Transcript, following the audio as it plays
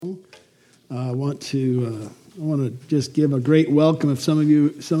I want to just give a great welcome. If some of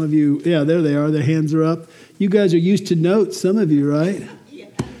you, yeah, there they are. Their hands are up. You guys are used to notes, some of you, right? Yeah.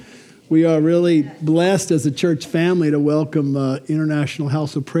 We are really blessed as a church family to welcome International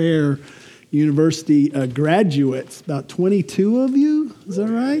House of Prayer University graduates. About 22 of you, is that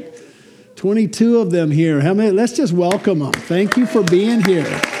right? 22 of them here. How many? Let's just welcome them. Thank you for being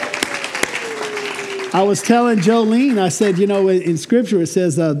here. I was telling Jolene, I said, in Scripture it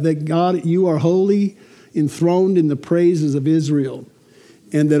says that God, you are holy, enthroned in the praises of Israel.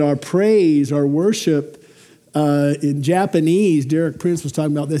 And that our praise, our worship, in Japanese, Derek Prince was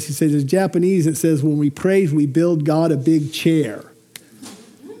talking about this. He says in Japanese it says when we praise, we build God a big chair.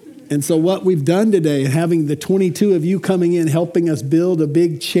 And so what we've done today, having the 22 of you coming in, helping us build a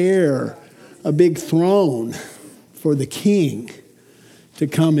big chair, a big throne for the King to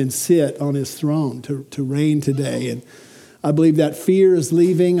come and sit on his throne, to reign today. And I believe that fear is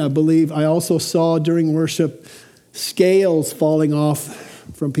leaving. I also saw during worship scales falling off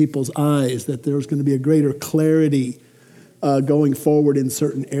from people's eyes, that there's going to be a greater clarity going forward in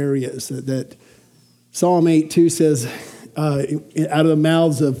certain areas. That Psalm 8:2 says, out of the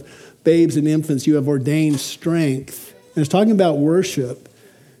mouths of babes and infants, you have ordained strength. And it's talking about worship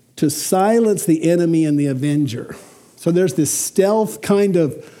to silence the enemy and the avenger. So there's this stealth kind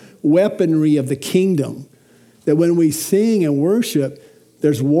of weaponry of the kingdom that when we sing and worship,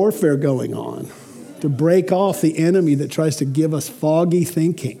 there's warfare going on to break off the enemy that tries to give us foggy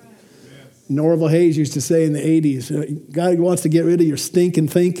thinking. Norval Hayes used to say in the 80s, God wants to get rid of your stinking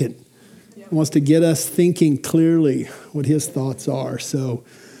thinking. He wants to get us thinking clearly what his thoughts are. So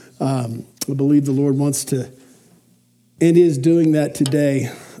I believe the Lord wants to and is doing that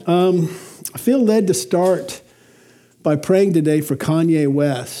today. I feel led to start by praying today for Kanye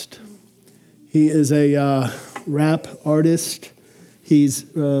West. He is a rap artist.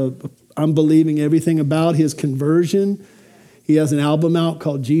 I'm believing everything about his conversion. He has an album out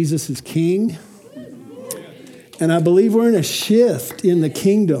called Jesus is King. And I believe we're in a shift in the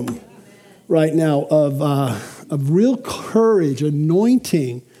kingdom right now of real courage,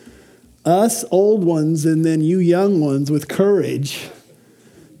 anointing us old ones and then you young ones with courage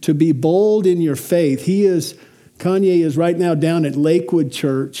to be bold in your faith. Kanye is right now down at Lakewood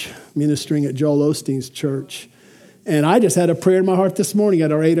Church, ministering at Joel Osteen's church. And I just had a prayer in my heart this morning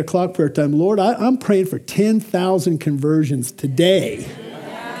at our 8 o'clock prayer time. Lord, I'm praying for 10,000 conversions today.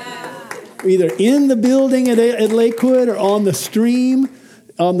 Either in the building at Lakewood or on the stream,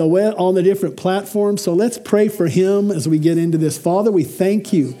 on the different platforms. So let's pray for him as we get into this. Father, we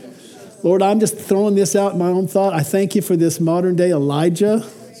thank you. Lord, I'm just throwing this out in my own thought. I thank you for this modern day Elijah.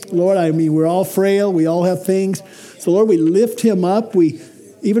 Lord, we're all frail. We all have things. So, Lord, we lift him up.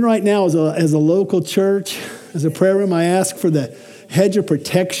 Even right now as a local church, as a prayer room, I ask for the hedge of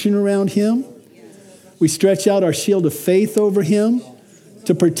protection around him. We stretch out our shield of faith over him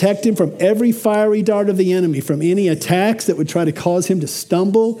to protect him from every fiery dart of the enemy, from any attacks that would try to cause him to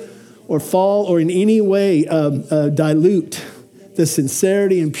stumble or fall or in any way dilute the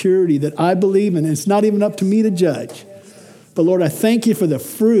sincerity and purity that I believe in. And it's not even up to me to judge. But Lord, I thank you for the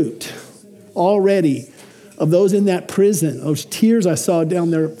fruit already of those in that prison, those tears I saw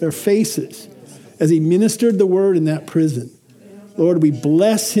down their faces as he ministered the word in that prison. Lord, we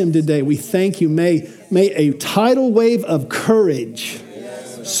bless him today. We thank you. May a tidal wave of courage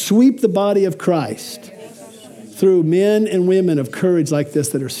sweep the body of Christ through men and women of courage like this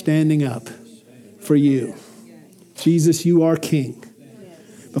that are standing up for you. Jesus, you are King.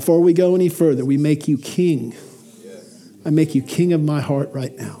 Before we go any further, we make you King. I make you King of my heart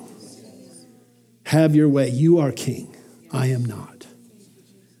right now. Have your way. You are King. I am not.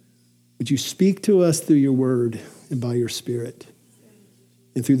 Would you speak to us through your word and by your Spirit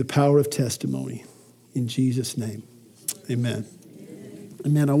and through the power of testimony? In Jesus' name, amen.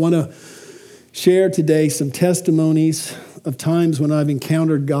 Amen. I want to share today some testimonies of times when I've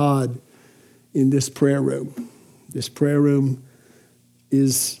encountered God in this prayer room. This prayer room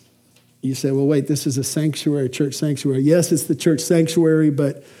is... You say, well, wait, this is a sanctuary, church sanctuary. Yes, it's the church sanctuary,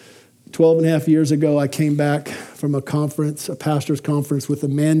 but 12 and a half years ago, I came back from a conference, a pastor's conference, with a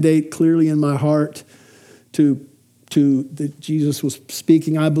mandate clearly in my heart that Jesus was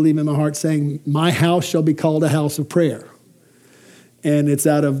speaking, I believe in my heart, saying, my house shall be called a house of prayer. And it's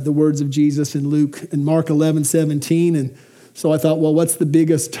out of the words of Jesus in Mark 11:17. And so I thought, well, what's the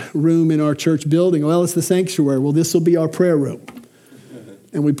biggest room in our church building? Well, it's the sanctuary. Well, this will be our prayer room.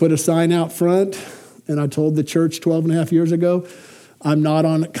 And we put a sign out front, and I told the church 12 and a half years ago, I'm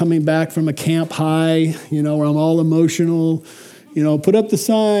not coming back from a camp high, where I'm all emotional, put up the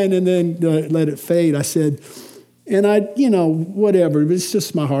sign and then let it fade. I said, And whatever, it's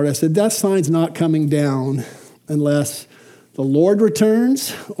just my heart. I said, that sign's not coming down unless the Lord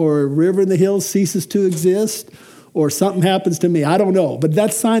returns or a river in the hills ceases to exist or something happens to me. I don't know, but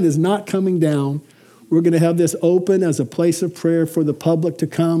that sign is not coming down. We're going to have this open as a place of prayer for the public to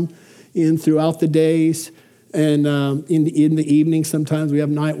come in throughout the days. And in the evening, sometimes we have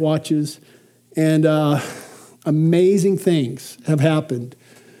night watches. And amazing things have happened.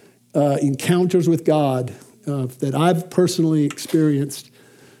 Encounters with God that I've personally experienced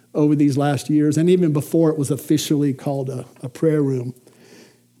over these last years, and even before it was officially called a prayer room.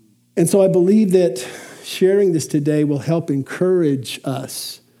 And so I believe that sharing this today will help encourage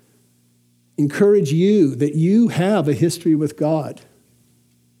us, encourage you that you have a history with God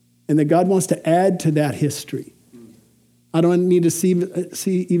and that God wants to add to that history. I don't need to see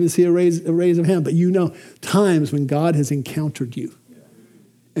a raise of hand, but times when God has encountered you.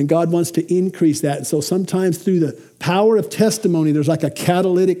 And God wants to increase that. And so sometimes through the power of testimony, there's like a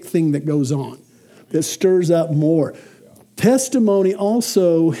catalytic thing that goes on that stirs up more. Testimony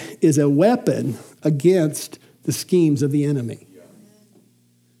also is a weapon against the schemes of the enemy.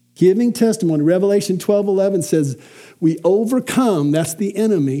 Giving testimony. Revelation 12:11 says, we overcome, that's the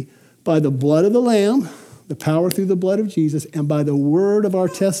enemy, by the blood of the Lamb, the power through the blood of Jesus, and by the word of our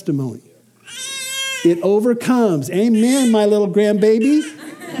testimony. It overcomes. Amen, my little grandbaby.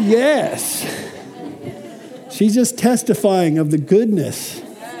 Yes. She's just testifying of the goodness.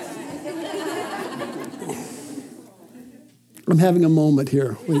 I'm having a moment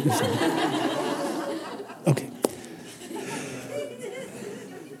here. Wait a second. Okay.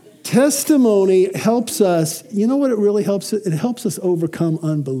 Testimony helps us. You know what it really helps? It helps us overcome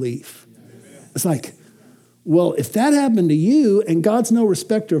unbelief. It's like, well, if that happened to you and God's no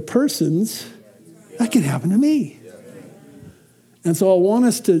respecter of persons, that can happen to me. And so I want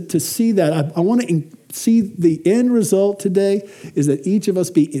us to see that. I want to see the end result today is that each of us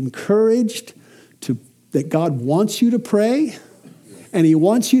be encouraged that God wants you to pray, and he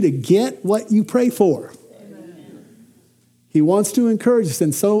wants you to get what you pray for. He wants to encourage us.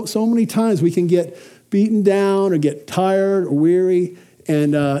 And so many times we can get beaten down or get tired or weary.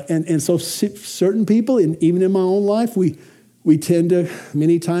 And so certain people, and even in my own life, we tend to,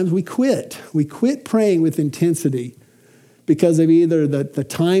 many times we quit. We quit praying with intensity because of either the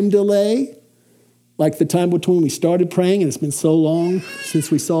time delay, like the time between we started praying and it's been so long since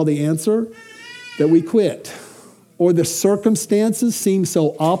we saw the answer that we quit. Or the circumstances seem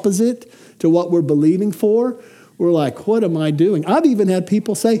so opposite to what we're believing for. We're like, what am I doing? I've even had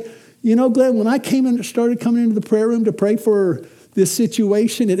people say, Glenn, when I started coming into the prayer room to pray for this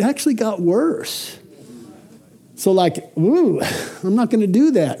situation, it actually got worse. So I'm not going to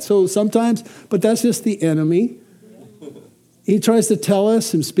do that. So sometimes, but that's just the enemy. He tries to tell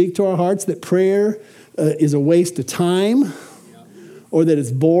us and speak to our hearts that prayer is a waste of time or that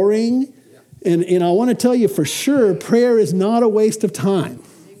it's boring. And I want to tell you for sure, prayer is not a waste of time.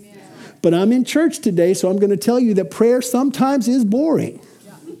 Amen. But I'm in church today, so I'm going to tell you that prayer sometimes is boring.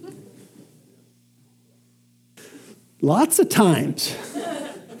 Yeah. Lots of times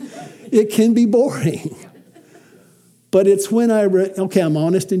it can be boring. But it's when I'm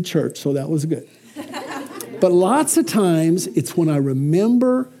honest in church, so that was good. But lots of times it's when I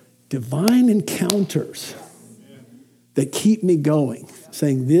remember divine encounters that keep me going,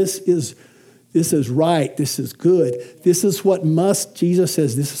 saying this is right, this is good, this is what Jesus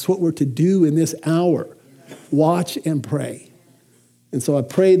says, this is what we're to do in this hour. Watch and pray. And so I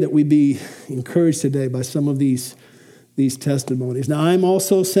pray that we be encouraged today by some of these testimonies. Now I'm not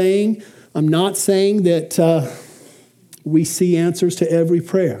saying that we see answers to every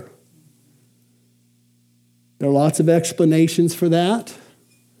prayer. There are lots of explanations for that.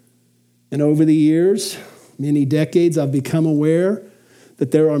 And over the years, many decades, I've become aware that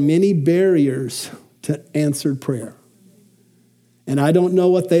there are many barriers to answered prayer. And I don't know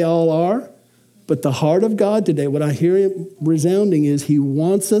what they all are, but the heart of God today, what I hear resounding is he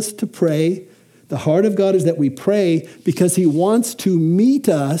wants us to pray. The heart of God is that we pray because he wants to meet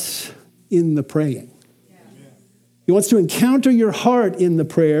us in the praying. He wants to encounter your heart in the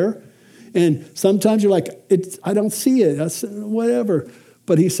prayer. And sometimes you're like, I don't see it, whatever.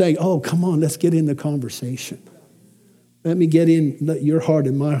 But he's saying, oh, come on, let's get in the conversation. Let me get in, let your heart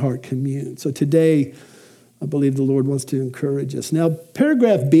and my heart commune. So today, I believe the Lord wants to encourage us. Now,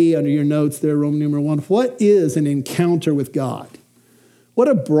 paragraph B under your notes there, Roman numeral 1. What is an encounter with God? What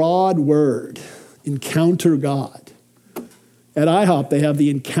a broad word, encounter God. At IHOP, they have the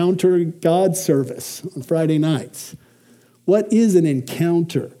Encounter God service on Friday nights. What is an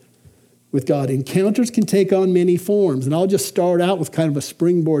encounter with God? Encounters can take on many forms. And I'll just start out with kind of a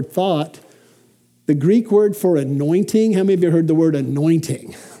springboard thought The Greek word for anointing, how many of you heard the word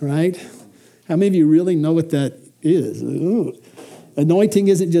anointing, right? How many of you really know what that is? Ooh. Anointing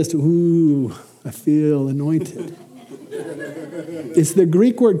isn't just, ooh, I feel anointed. It's the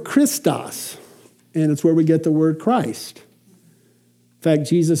Greek word Christos, and it's where we get the word Christ. In fact,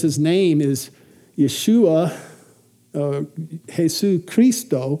 Jesus' name is Yeshua, Jesus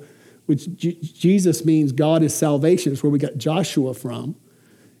Christo, which Jesus means God is salvation. It's where we got Joshua from.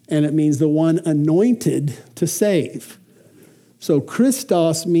 And it means the one anointed to save. So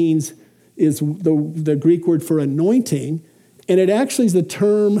Christos is the Greek word for anointing. And it actually is the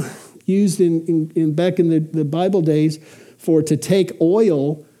term used back in the Bible days for to take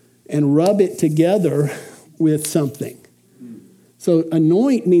oil and rub it together with something. So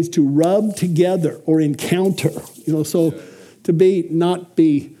anoint means to rub together or encounter. So to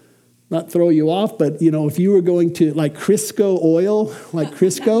not throw you off, but if you were going to like Crisco oil,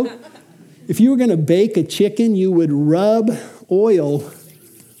 if you were going to bake a chicken, you would rub oil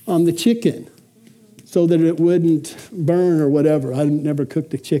on the chicken so that it wouldn't burn or whatever. I never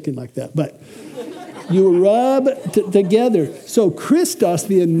cooked a chicken like that, but you rub together. So Christos,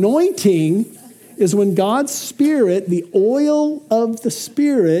 the anointing, is when God's Spirit, the oil of the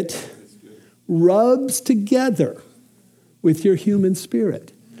Spirit, rubs together with your human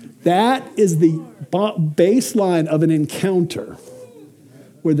spirit. That is the baseline of an encounter,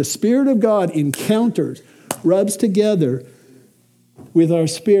 where the Spirit of God encounters, rubs together with our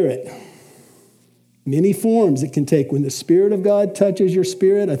spirit. Many forms it can take. When the Spirit of God touches your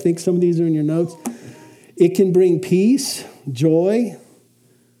spirit, I think some of these are in your notes, it can bring peace, joy,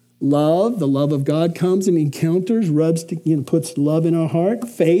 love. The love of God comes and encounters, puts love in our heart.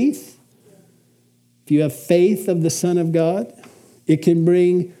 Faith. If you have faith of the Son of God, it can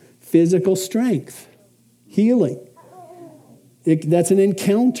bring physical strength, healing. That's an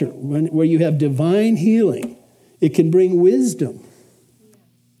encounter where you have divine healing. It can bring wisdom.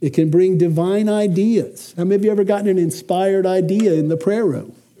 It can bring divine ideas. How many of you ever gotten an inspired idea in the prayer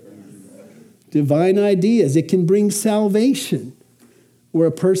room? Divine ideas. It can bring salvation, where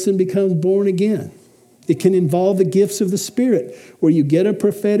a person becomes born again. It can involve the gifts of the Spirit, where you get a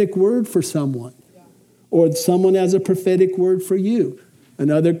prophetic word for someone, or someone has a prophetic word for you.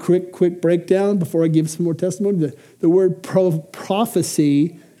 Another quick breakdown before I give some more testimony. The word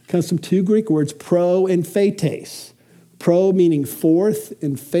prophecy comes from two Greek words, pro and phates. Pro meaning forth,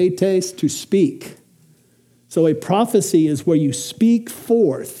 and phates to speak. So a prophecy is where you speak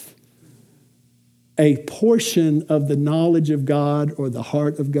forth a portion of the knowledge of God or the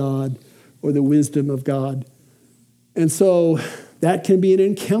heart of God or the wisdom of God. And so that can be an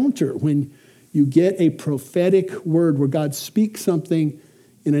encounter when you get a prophetic word where God speaks something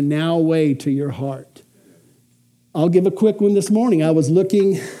in a now way to your heart. I'll give a quick one this morning. I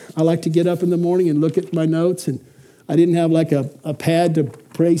like to get up in the morning and look at my notes, and I didn't have like a pad to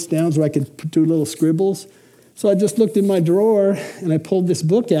trace down so I could do little scribbles. So I just looked in my drawer and I pulled this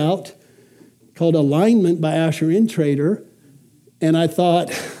book out called Alignment by Asher Intrater, and I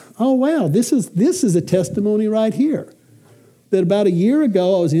thought, oh wow, this is a testimony right here. That about a year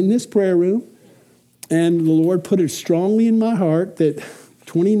ago I was in this prayer room, and the Lord put it strongly in my heart that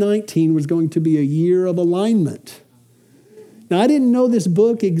 2019 was going to be a year of alignment. Now, I didn't know this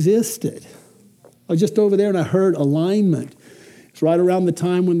book existed. I was just over there and I heard alignment. It's right around the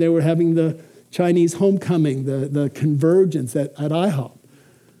time when they were having the Chinese homecoming, the convergence at IHOP.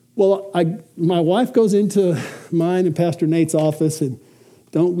 Well, my wife goes into mine and Pastor Nate's office, and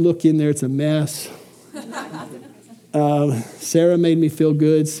don't look in there, it's a mess. Sarah made me feel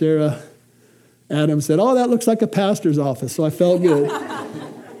good. Sarah Adams said, oh, that looks like a pastor's office, so I felt good.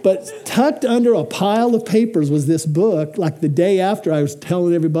 But tucked under a pile of papers was this book, like the day after I was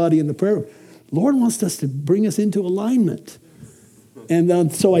telling everybody in the prayer room, Lord wants us to bring us into alignment.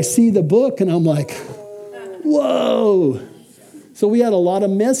 And so I see the book, and I'm like, whoa. So we had a lot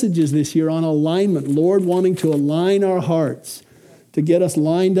of messages this year on alignment, Lord wanting to align our hearts, to get us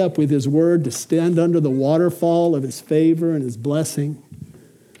lined up with His Word, to stand under the waterfall of His favor and His blessing.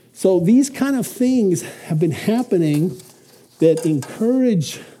 So these kind of things have been happening that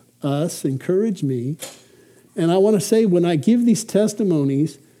encourage me. And I want to say, when I give these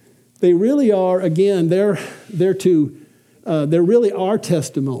testimonies, they really are, again, they're really our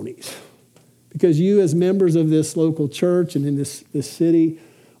testimonies. Because you, as members of this local church and in this city,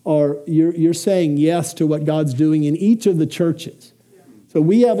 you're saying yes to what God's doing in each of the churches. So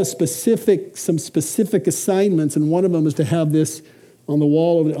we have some specific assignments, and one of them is to have this on the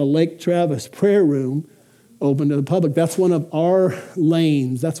wall of a Lake Travis prayer room open to the public. That's one of our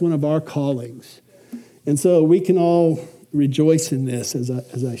lanes. That's one of our callings. And so we can all rejoice in this as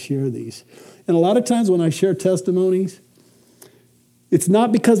I share these. And a lot of times when I share testimonies, it's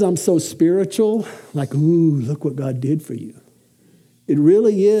not because I'm so spiritual, like, ooh, look what God did for you. It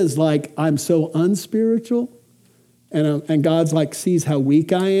really is like I'm so unspiritual, and God's like sees how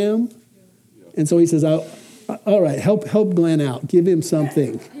weak I am. And so he says, all right, help Glenn out. Give him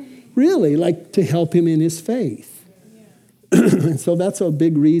something. Really, like to help him in his faith. And so that's a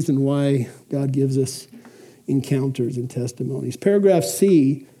big reason why God gives us encounters and testimonies. Paragraph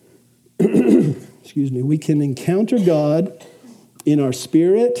C, excuse me, we can encounter God in our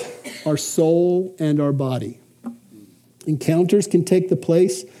spirit, our soul, and our body. Encounters can take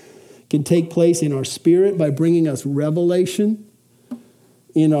place in our spirit by bringing us revelation,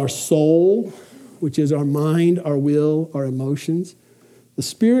 in our soul, which is our mind, our will, our emotions. The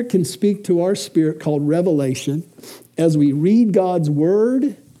Spirit can speak to our spirit, called revelation, as we read God's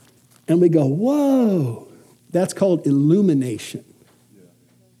word and we go, whoa, that's called illumination.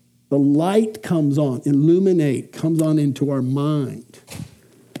 The light comes on, illuminate, comes on into our mind.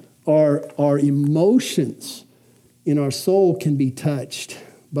 Our emotions in our soul can be touched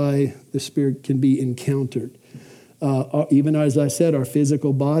by the Spirit, can be encountered. Even as I said, our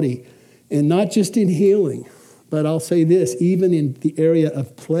physical body. And not just in healing, but I'll say this, even in the area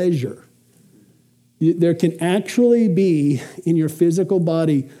of pleasure. There can actually be in your physical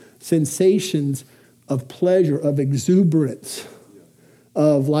body sensations of pleasure, of exuberance,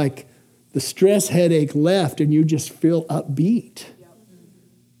 of like the stress headache left and you just feel upbeat.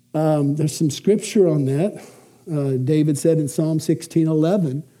 There's some scripture on that. David said in Psalm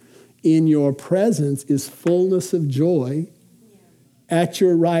 16:11, in your presence is fullness of joy. At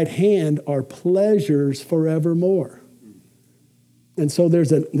your right hand are pleasures forevermore. And so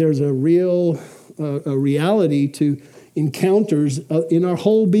there's a real a reality to encounters in our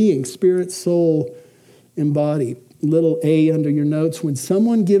whole being, spirit, soul, and body. Little A under your notes. When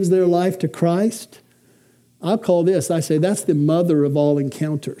someone gives their life to Christ, I'll call this, I say that's the mother of all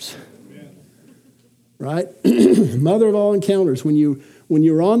encounters. Amen. Right? Mother of all encounters. When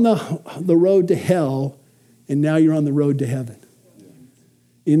you're on the road to hell and now you're on the road to heaven.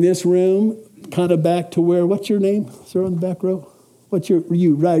 In this room, kind of back to where, what's your name, sir, on the back row?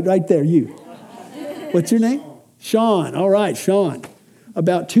 Right there, you. What's your name? Sean. All right, Sean.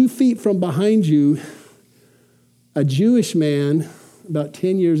 About 2 feet from behind you, a Jewish man, about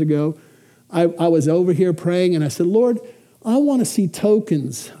 10 years ago, I was over here praying, and I said, Lord, I want to see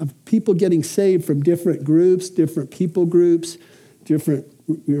tokens of people getting saved from different groups, different people groups, different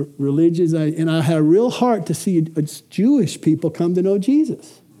religions. And I had a real heart to see Jewish people come to know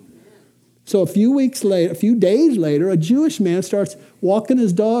Jesus. So a few days later, a Jewish man starts walking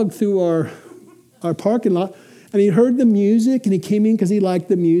his dog through our parking lot, and he heard the music, and he came in because he liked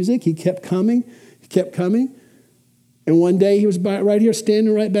the music. He kept coming. And one day he was right here,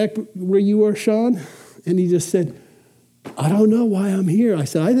 standing right back where you were, Sean, and he just said, I don't know why I'm here. I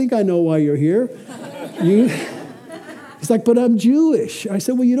said, I think I know why you're here. He's like, but I'm Jewish. I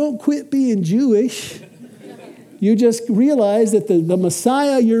said, well, you don't quit being Jewish. You just realize that the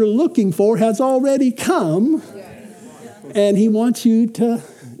Messiah you're looking for has already come, and he wants you to,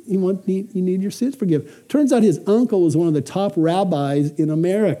 you need your sins forgiven. Turns out his uncle was one of the top rabbis in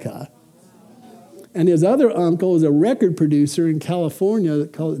America, and his other uncle is a record producer in California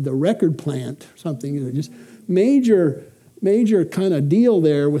that called it the Record Plant, something, just major kind of deal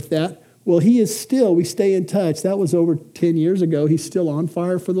there with that. Well, he is still, we stay in touch. That was over 10 years ago. He's still on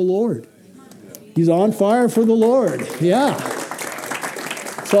fire for the Lord. He's on fire for the Lord. Yeah.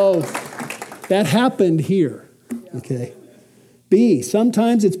 So that happened here. Okay. B,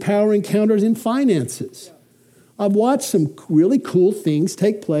 sometimes it's power encounters in finances. I've watched some really cool things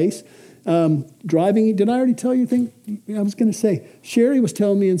take place. Driving, did I already tell you a thing? I was going to say, Sherry was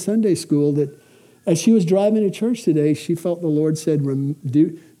telling me in Sunday school that as she was driving to church today, she felt the Lord said,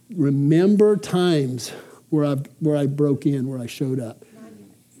 remember times where I broke in, where I showed up.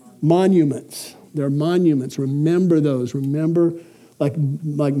 Monuments. There are monuments. Remember those. Remember like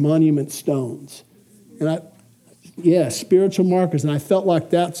monument stones. And spiritual markers. And I felt like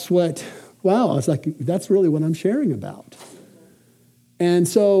that's what, wow, I was like, that's really what I'm sharing about. And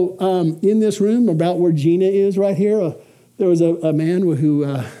so in this room, about where Gina is right here, there was a man who,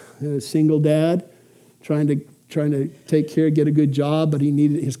 a single dad, trying to take care, get a good job, but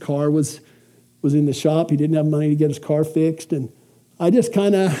his car was in the shop. He didn't have money to get his car fixed. And I just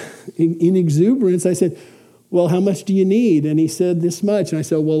kind of, in exuberance, I said, well, how much do you need? And he said, this much. And I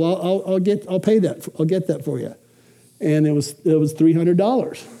said, well, I'll pay that. I'll get that for you. And it was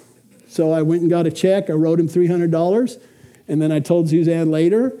 $300. So I went and got a check. I wrote him $300. And then I told Suzanne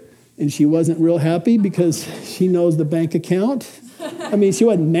later, And she wasn't real happy because she knows the bank account. I mean, she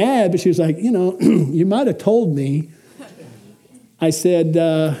wasn't mad, but she was like, you might have told me. I said,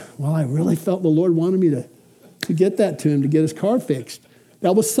 well, I really felt the Lord wanted me to get that to him, to get his car fixed.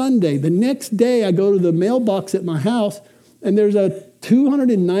 That was Sunday. The next day, I go to the mailbox at my house, and there's a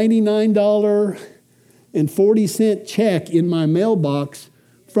 $299.40 check in my mailbox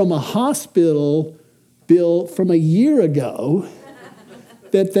from a hospital bill from a year ago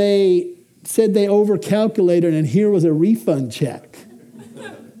that they said they overcalculated, and here was a refund check.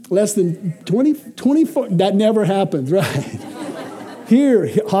 Less than 24, that never happens, right?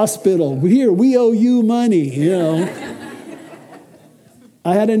 Here, hospital, here, we owe you money,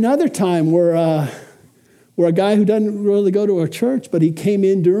 I had another time where a guy who doesn't really go to our church, but he came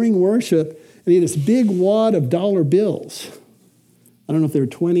in during worship, and he had this big wad of dollar bills. I don't know if they were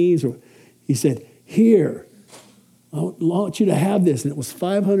 20s, or he said, here, I want you to have this, and it was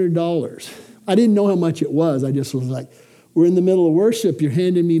 $500. I didn't know how much it was. I just was like, we're in the middle of worship, you're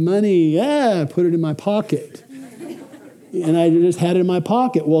handing me money. Yeah, I put it in my pocket. And I just had it in my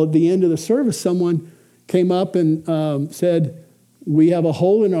pocket. Well, at the end of the service, someone came up and said, we have a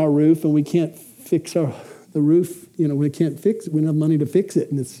hole in our roof, and we can't fix the roof. We can't fix it. We don't have money to fix it,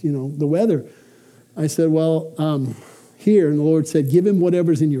 and it's, the weather. I said, well, here. And the Lord said, give him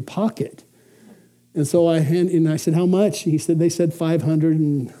whatever's in your pocket. And so I said, how much? He said, they said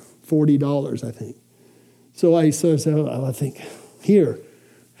 $540, I think. So I think, here,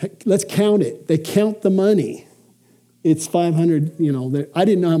 let's count it. They count the money. It's $500, I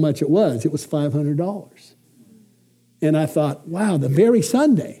didn't know how much it was. It was $500. And I thought, wow, the very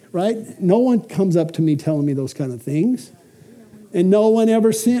Sunday, right? No one comes up to me telling me those kind of things. And no one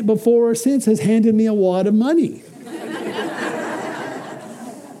ever before or since has handed me a wad of money.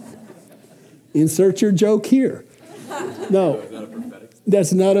 Insert your joke here. No,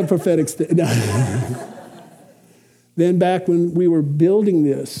 that's not a prophetic statement. No. Then back when we were building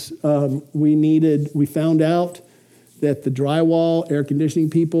this, we found out that the drywall, air conditioning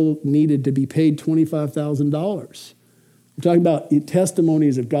people needed to be paid $25,000. I'm talking about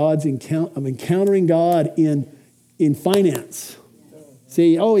testimonies of encountering God in finance.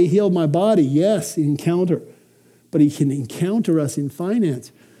 See, he healed my body. Yes, encounter. But he can encounter us in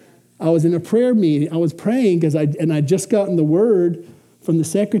finance. I was in a prayer meeting. I was praying I'd just gotten the word from the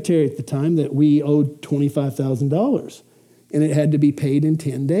secretary at the time that we owed $25,000. And it had to be paid in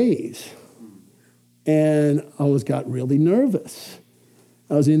 10 days. And I got really nervous.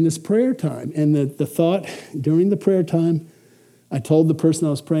 I was in this prayer time. And the thought during the prayer time, I told the person I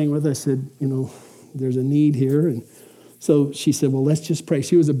was praying with, I said, there's a need here. And so she said, well, let's just pray.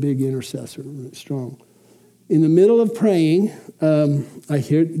 She was a big intercessor, really strong. In the middle of praying, I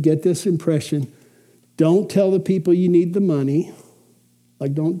get this impression, don't tell the people you need the money.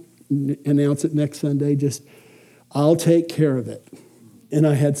 Like, don't announce it next Sunday. Just, I'll take care of it. And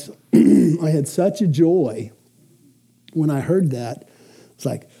I had such a joy when I heard that. It's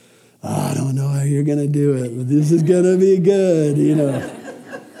like, I don't know how you're going to do it, but this is going to be good,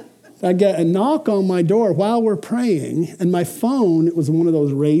 I got a knock on my door while we're praying, and my phone, it was one of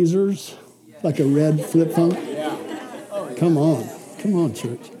those razors, like a red flip phone. Come on,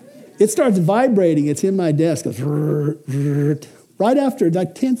 church. It starts vibrating. It's in my desk. It goes, right after,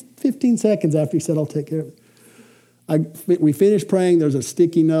 like 10, 15 seconds after he said, I'll take care of it. We finished praying. There's a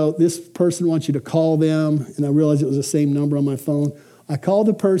sticky note. This person wants you to call them. And I realized it was the same number on my phone. I called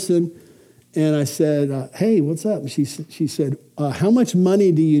the person, and I said, hey, what's up? And she said, how much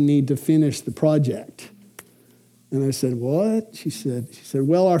money do you need to finish the project? And I said, what? She said,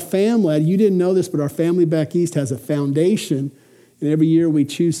 well, our family, you didn't know this, but our family back east has a foundation. And every year we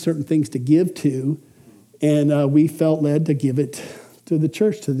choose certain things to give to. And we felt led to give it to the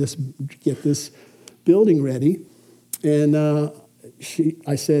church to get this building ready. And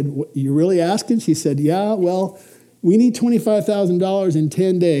I said, you really asking? She said, yeah, well, we need $25,000 in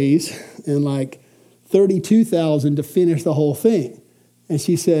 10 days and like $32,000 to finish the whole thing. And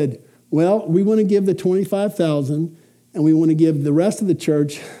she said, well, we want to give the $25,000 and we want to give the rest of the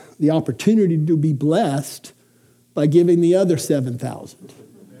church the opportunity to be blessed by giving the other $7,000.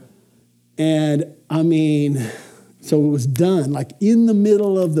 And so it was done, like in the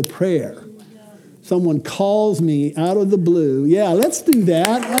middle of the prayer. Someone calls me out of the blue. Yeah, let's do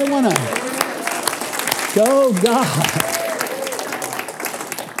that. I want to go, God.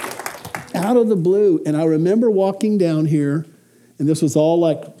 Out of the blue. And I remember walking down here, and this was all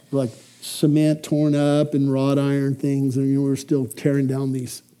like cement torn up and wrought iron things, and we were still tearing down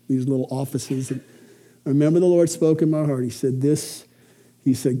these little offices. And I remember the Lord spoke in my heart. He said,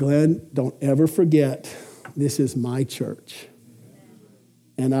 Glenn, don't ever forget, this is my church.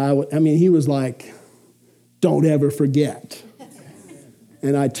 And I mean, he was like, don't ever forget.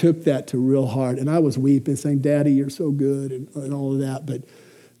 And I took that to real heart. And I was weeping, saying, Daddy, you're so good, and all of that. But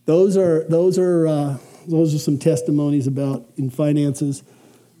those are some testimonies about in finances.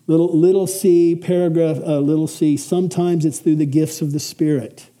 Little c, paragraph, little c, sometimes it's through the gifts of the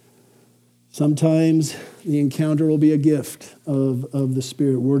Spirit. Sometimes the encounter will be a gift of the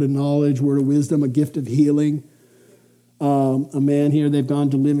Spirit. Word of knowledge, word of wisdom, a gift of healing. A man here, they've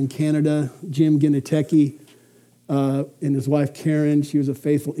gone to live in Canada, Jim Ginateki, and his wife Karen, she was a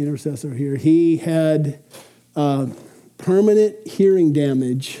faithful intercessor here. He had permanent hearing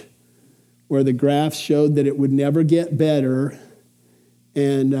damage where the graphs showed that it would never get better.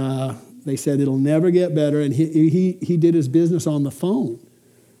 And they said it'll never get better. And he did his business on the phone,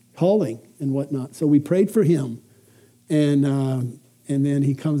 calling and whatnot. So we prayed for him. And then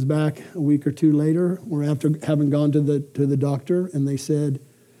he comes back a week or two later, or after having gone to the doctor, and they said,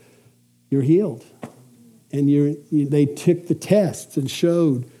 you're healed. And they took the tests and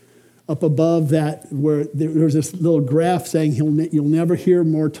showed up above that where there was this little graph saying you'll never hear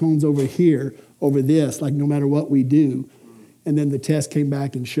more tones over here, over this, like no matter what we do. And then the test came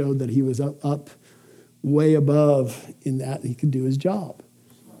back and showed that he was up way above in that he could do his job.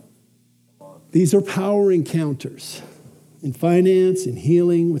 These are power encounters in finance, in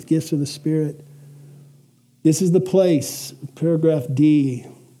healing, with gifts of the Spirit. This is the place, paragraph D,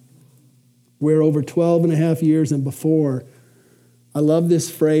 where over 12 and a half years and before, I love this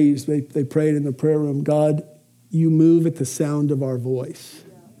phrase. They prayed in the prayer room, God, you move at the sound of our voice.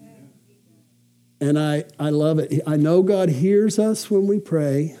 And I love it. I know God hears us when we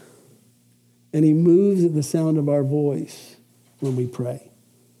pray, and he moves at the sound of our voice when we pray.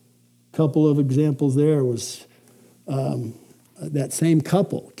 A couple of examples there was that same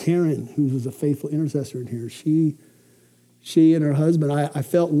couple, Karen, who was a faithful intercessor in here. She and her husband, I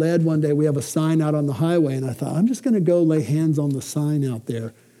felt led one day. We have a sign out on the highway, and I thought, I'm just going to go lay hands on the sign out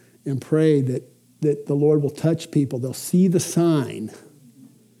there and pray that the Lord will touch people. They'll see the sign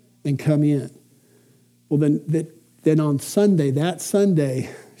and come in. Well, then on that Sunday,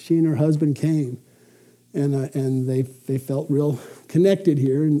 she and her husband came, and they felt real connected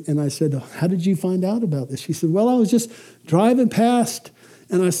here. And I said, how did you find out about this? She said, well, I was just driving past,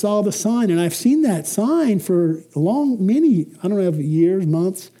 and I saw the sign, and I've seen that sign for many, I don't know, years,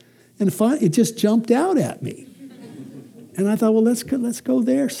 months, and it just jumped out at me. And I thought, well, let's go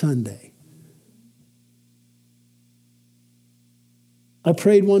there Sunday. I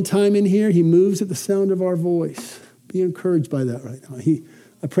prayed one time in here. He moves at the sound of our voice. Be encouraged by that right now.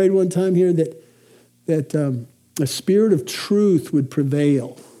 I prayed one time here that a spirit of truth would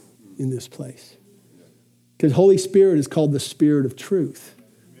prevail in this place. Because Holy Spirit is called the Spirit of Truth.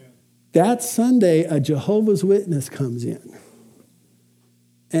 That Sunday, a Jehovah's Witness comes in.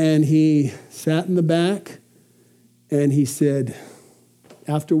 And he sat in the back, and he said,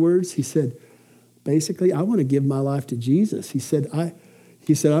 afterwards, he said, basically, I want to give my life to Jesus. He said,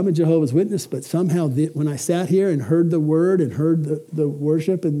 I'm a Jehovah's Witness, but somehow when I sat here and heard the word and heard the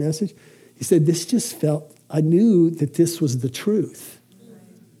worship and message, he said, this just felt, I knew that this was the truth.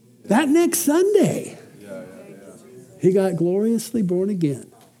 That next Sunday, he got gloriously born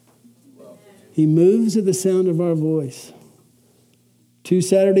again. He moves at the sound of our voice. 2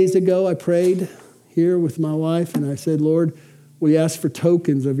 Saturdays ago, I prayed here with my wife, and I said, Lord, we ask for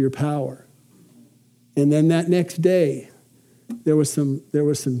tokens of your power. And then that next day, there was some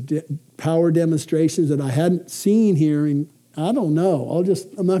power demonstrations that I hadn't seen here in, I don't know.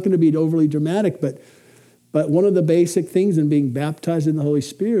 I'm not going to be overly dramatic, but one of the basic things in being baptized in the Holy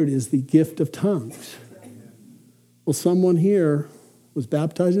Spirit is the gift of tongues. Well, someone here was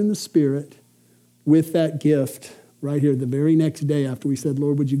baptized in the Spirit with that gift right here the very next day after we said,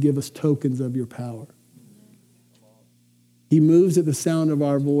 Lord, would you give us tokens of your power? He moves at the sound of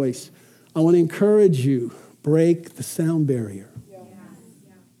our voice. I want to encourage you, break the sound barrier.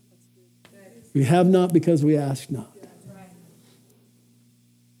 We have not because we ask not.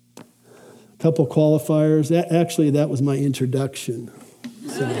 A couple qualifiers. That was my introduction.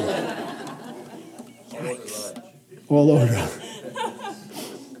 So, yikes. All over.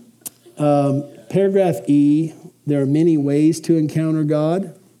 Paragraph E, there are many ways to encounter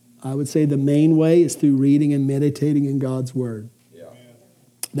God. I would say the main way is through reading and meditating in God's word. Yeah.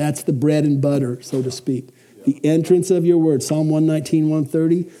 That's the bread and butter, so to speak. Yeah. The entrance of your word, Psalm 119,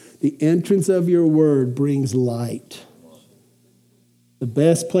 130, the entrance of your word brings light. The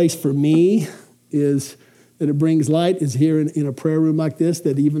best place for me is that it brings light is here in a prayer room like this,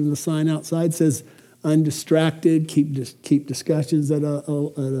 that even the sign outside says undistracted, keep discussions at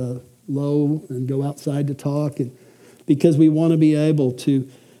a low and go outside to talk. And because we want to be able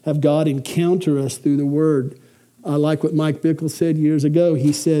to have God encounter us through the Word. I like what Mike Bickle said years ago.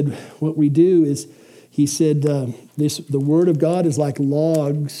 He said, what we do is, he said, the Word of God is like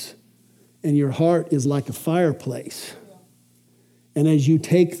logs, and your heart is like a fireplace. And as you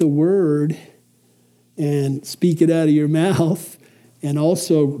take the Word and speak it out of your mouth and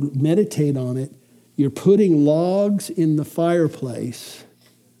also meditate on it, you're putting logs in the fireplace.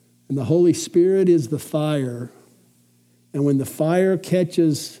 And the Holy Spirit is the fire. And when the fire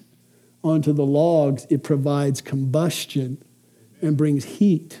catches onto the logs, it provides combustion and brings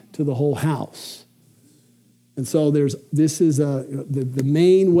heat to the whole house. And so this is the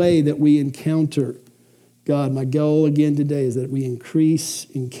main way that we encounter God. My goal again today is that we increase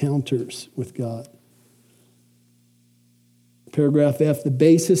encounters with God. Paragraph F, the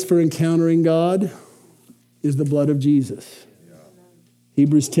basis for encountering God is the blood of Jesus.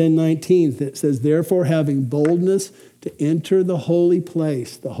 Hebrews 10:19 that says, therefore, having boldness to enter the holy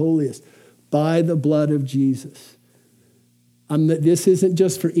place, the holiest, by the blood of Jesus. This isn't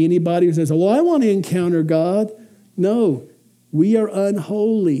just for anybody who says, well, I want to encounter God. No, we are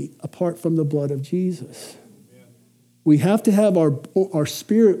unholy apart from the blood of Jesus. We have to have our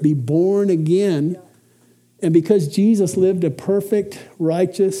spirit be born again. And because Jesus lived a perfect,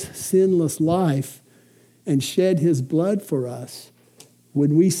 righteous, sinless life and shed his blood for us,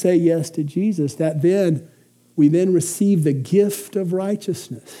 when we say yes to Jesus, we then receive the gift of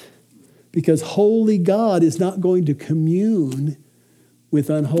righteousness. Because holy God is not going to commune with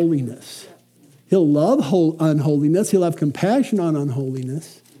unholiness. He'll love unholiness. He'll have compassion on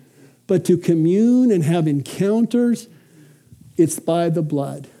unholiness. But to commune and have encounters, it's by the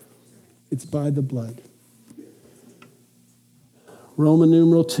blood. It's by the blood. Roman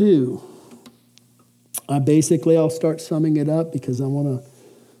numeral 2. I'll start summing it up because I want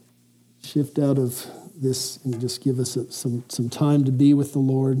to shift out of this and just give us some time to be with the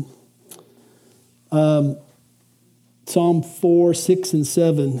Lord. Psalm 4, 6, and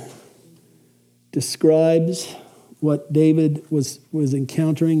 7 describes what David was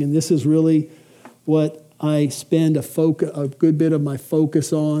encountering, and this is really what I spend a good bit of my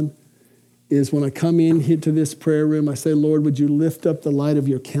focus on, is when I come in here to this prayer room, I say, Lord, would you lift up the light of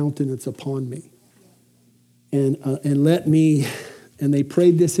your countenance upon me? And let me, and they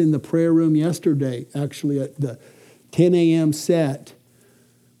prayed this in the prayer room yesterday, actually at the 10 a.m. set.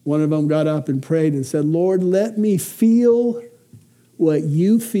 One of them got up and prayed and said, Lord, let me feel what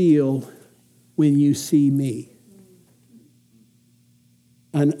you feel when you see me.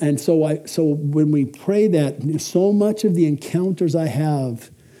 And so when we pray that, so much of the encounters I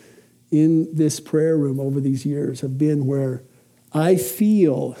have in this prayer room over these years have been where I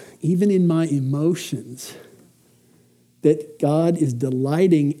feel, even in my emotions, that God is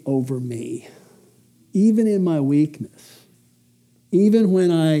delighting over me, even in my weakness, even when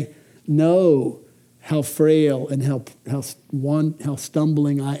I know how frail and how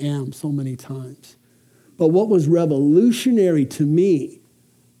stumbling I am so many times. But what was revolutionary to me,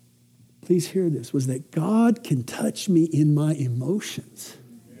 please hear this, was that God can touch me in my emotions.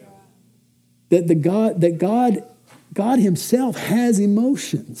 That God himself has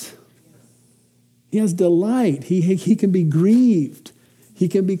emotions. He has delight. He can be grieved. He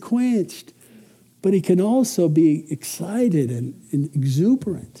can be quenched. But he can also be excited and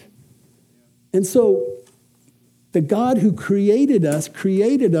exuberant. And so the God who created us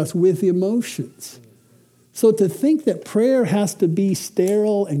with emotions. So to think that prayer has to be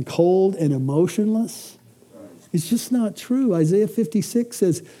sterile and cold and emotionless, it's just not true. Isaiah 56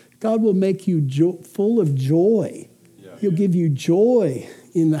 says, God will make you full of joy. He'll give you joy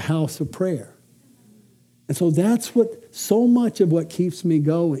in the house of prayer. And so that's so much of what keeps me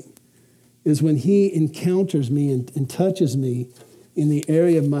going is when he encounters me and touches me in the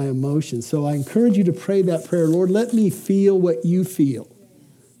area of my emotions. So I encourage you to pray that prayer. Lord, let me feel what you feel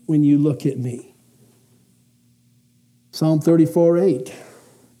when you look at me. Psalm 34:8.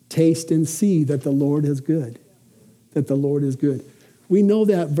 Taste and see that the Lord is good. That the Lord is good. We know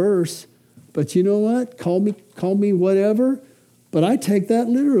that verse, but you know what? Call me whatever, but I take that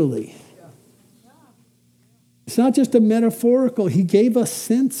literally. It's not just a metaphorical. He gave us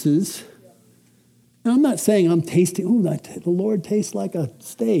senses. Now, I'm not saying I'm tasting, the Lord tastes like a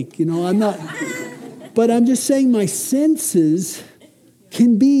steak. I'm not. But I'm just saying my senses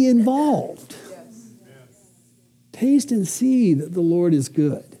can be involved. Taste and see that the Lord is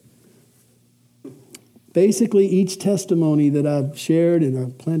good. Basically, each testimony that I've shared, and I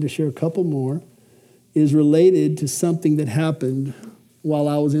plan to share a couple more, is related to something that happened while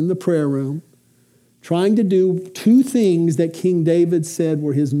I was in the prayer room, trying to do two things that King David said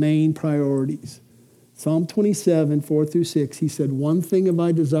were his main priorities. Psalm 27, 4 through 6, he said, one thing have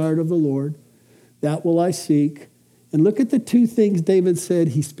I desired of the Lord, that will I seek. And look at the two things David said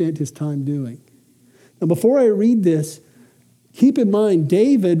he spent his time doing. Now, before I read this, keep in mind,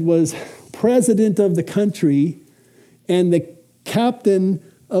 David was president of the country and the captain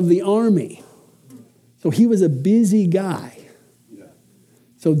of the army. So he was a busy guy.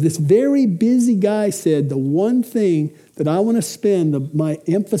 So this very busy guy said, the one thing that I want to spend my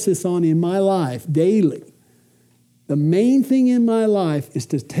emphasis on in my life daily, the main thing in my life is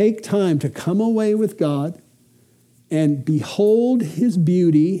to take time to come away with God and behold his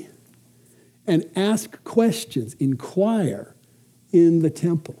beauty and ask questions, inquire in the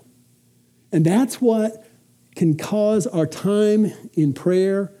temple. And that's what can cause our time in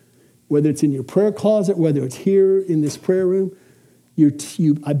prayer, whether it's in your prayer closet, whether it's here in this prayer room.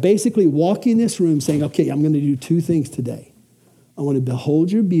 I basically walk in this room saying, okay, I'm going to do two things today. I want to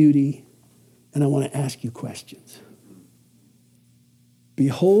behold your beauty, and I want to ask you questions.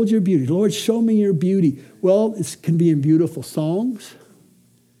 Behold your beauty. Lord, show me your beauty. Well, it can be in beautiful songs.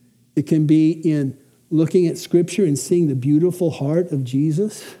 It can be in looking at Scripture and seeing the beautiful heart of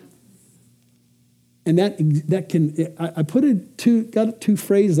Jesus. And that can, I put it got two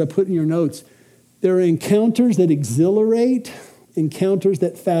phrases I put in your notes. There are encounters that exhilarate, encounters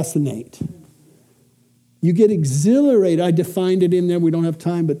that fascinate. You get exhilarated. I defined it in there. We don't have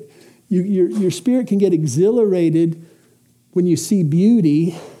time, but your spirit can get exhilarated when you see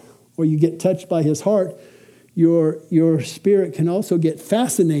beauty or you get touched by his heart. Your spirit can also get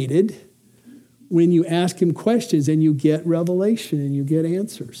fascinated when you ask him questions and you get revelation and you get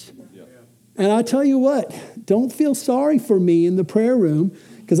answers. Yeah. And I tell you what, don't feel sorry for me in the prayer room,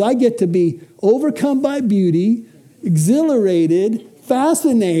 because I get to be overcome by beauty, exhilarated,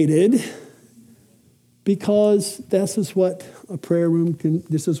 fascinated, because this is what a prayer room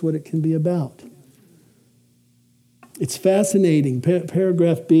this is what it can be about. It's fascinating.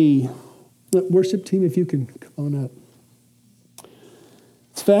 Paragraph B. Worship team, if you can come on up.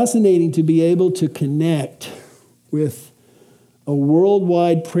 It's fascinating to be able to connect with a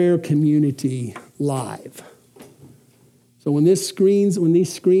worldwide prayer community live. So when these screens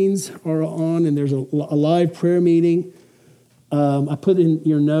are on and there's a live prayer meeting, I put in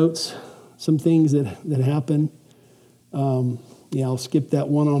your notes some things that happen. I'll skip that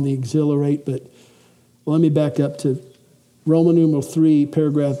one on the exhilarate, but let me back up to Roman numeral 3,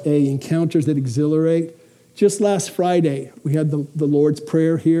 paragraph A, encounters that exhilarate. Just last Friday, we had the Lord's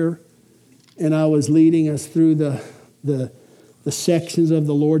Prayer here, and I was leading us through the sections of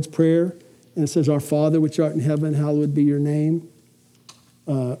the Lord's Prayer. And it says, Our Father, which art in heaven, hallowed be your name.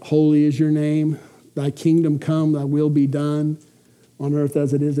 Holy is your name. Thy kingdom come, thy will be done on earth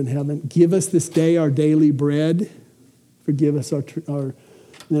as it is in heaven. Give us this day our daily bread. Forgive us our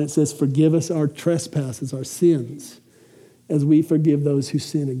and then it says, forgive us our trespasses, our sins, as we forgive those who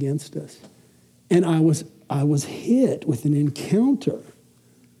sin against us. And I was hit with an encounter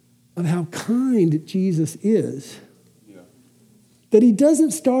of how kind Jesus is. That he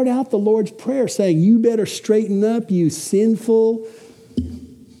doesn't start out the Lord's Prayer saying, you better straighten up, you sinful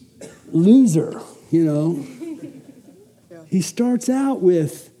loser, Yeah. He starts out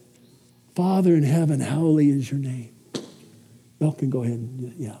with, Father in heaven, holy is your name. Y'all can go ahead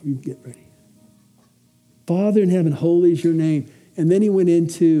and, you get ready. Father in heaven, holy is your name. And then he went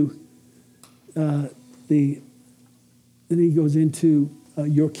into then he goes into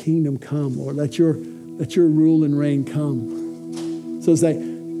your kingdom come, Lord. Let your rule and reign come. So it's like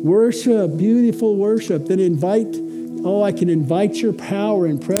worship, beautiful worship. Then I can invite your power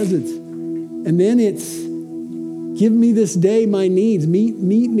and presence. And then it's give me this day my needs. Meet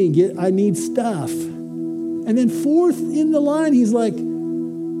me. I need stuff. And then fourth in the line, he's like,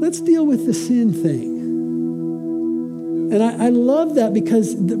 let's deal with the sin thing. And I love that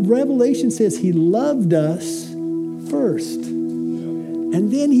because the Revelation says he loved us first.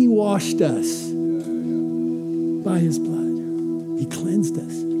 And then he washed us by his blood. He cleansed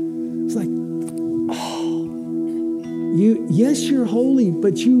us. It's like, yes, you're holy,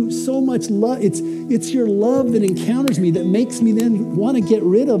 but you so much love. It's your love that encounters me that makes me then want to get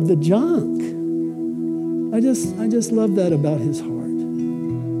rid of the junk. I just love that about his heart.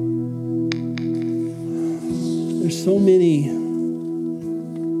 There's so many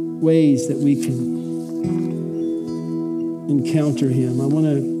ways that we can encounter him. I want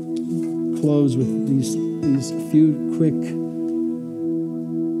to close with these few quick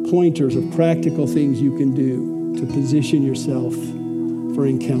pointers of practical things you can do to position yourself for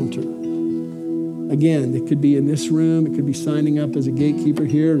encounter. Again, it could be in this room. It could be signing up as a gatekeeper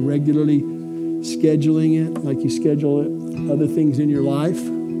here and regularly scheduling it like you schedule other things in your life.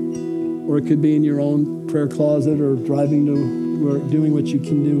 or it could be in your own prayer closet or driving to work, doing what you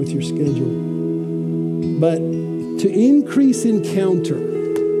can do with your schedule. But to increase encounter,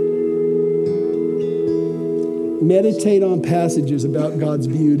 meditate on passages about God's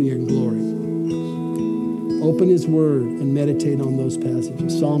beauty and glory. Open His Word and meditate on those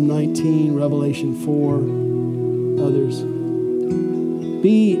passages. Psalm 19, Revelation 4, others.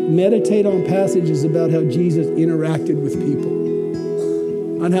 Meditate on passages about how Jesus interacted with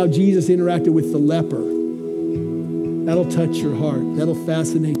people, on how Jesus interacted with the leper. That'll touch your heart. That'll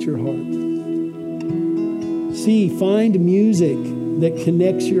fascinate your heart. Find music that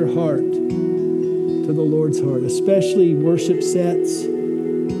connects your heart to the Lord's heart, especially worship sets,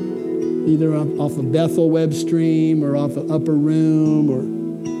 either off of Bethel web stream or off of Upper Room or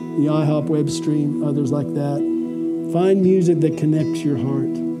the IHOP web stream, others like that. Find music that connects your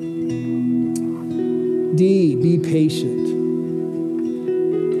heart. D, be patient.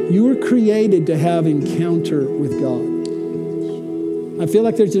 You were created to have encounter with God. I feel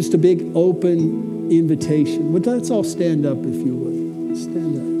like there's just a big open invitation. But let's all stand up if you would.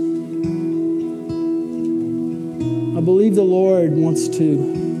 Stand up. I believe the Lord wants to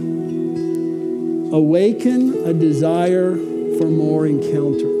awaken a desire for more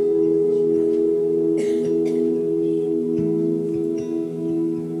encounter.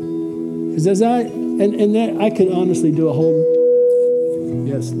 Because I could honestly do a whole,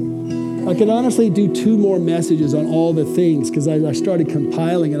 yes, I could honestly do 2 more messages on all the things, because I started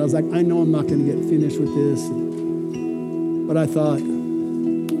compiling it. I was like, I know I'm not going to get finished with this. But I thought,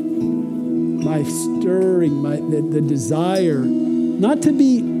 my stirring, the desire, not to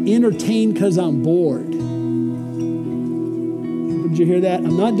be entertained because I'm bored. Did you hear that?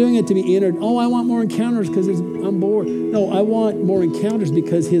 I'm not doing it to be entertained. Oh, I want more encounters because I'm bored. No, I want more encounters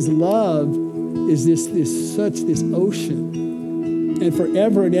because His love is this ocean. And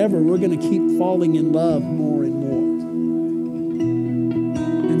forever and ever, we're going to keep falling in love more and more.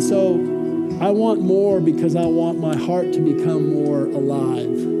 And so I want more because I want my heart to become more alive.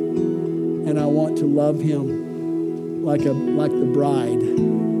 And I want to love Him like the bride,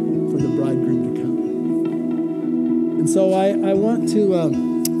 for the bridegroom to come. And so I want to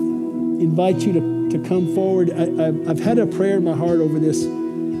invite you to come forward. I've had a prayer in my heart over this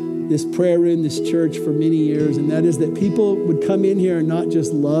prayer room, this church for many years, and that is that people would come in here and not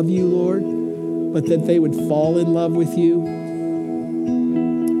just love you, Lord, but that they would fall in love with you.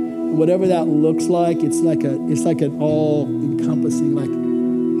 Whatever that looks like, it's like an all-encompassing, like,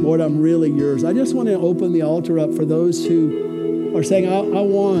 Lord, I'm really yours. I just want to open the altar up for those who are saying, I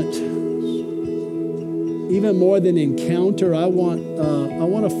want, even more than encounter, I want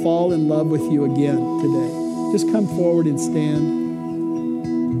to fall in love with you again today. Just come forward and stand.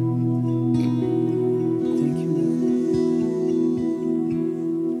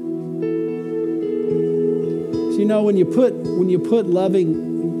 When you put loving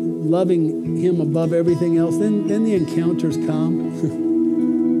Him above everything else, then the encounters come.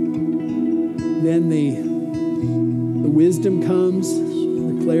 Then the wisdom comes,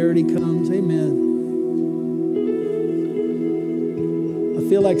 the clarity comes. Amen. I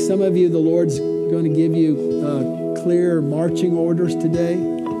feel like some of you, the Lord's going to give you clear marching orders today.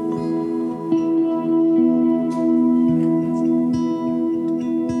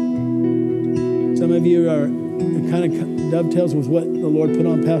 Some of you are. It kind of dovetails with what the Lord put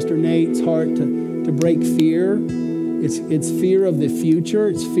on Pastor Nate's heart to break fear. It's fear of the future.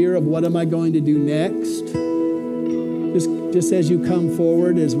 It's fear of what am I going to do next. Just as you come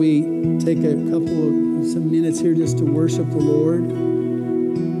forward, as we take some minutes here just to worship the Lord,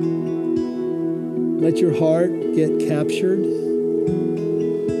 let your heart get captured.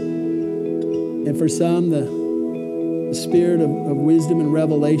 And for some, the spirit of wisdom and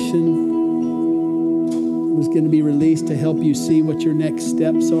revelation was going to be released to help you see what your next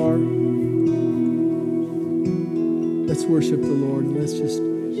steps are. Let's worship the Lord and let's just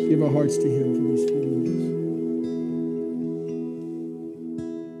give our hearts to Him.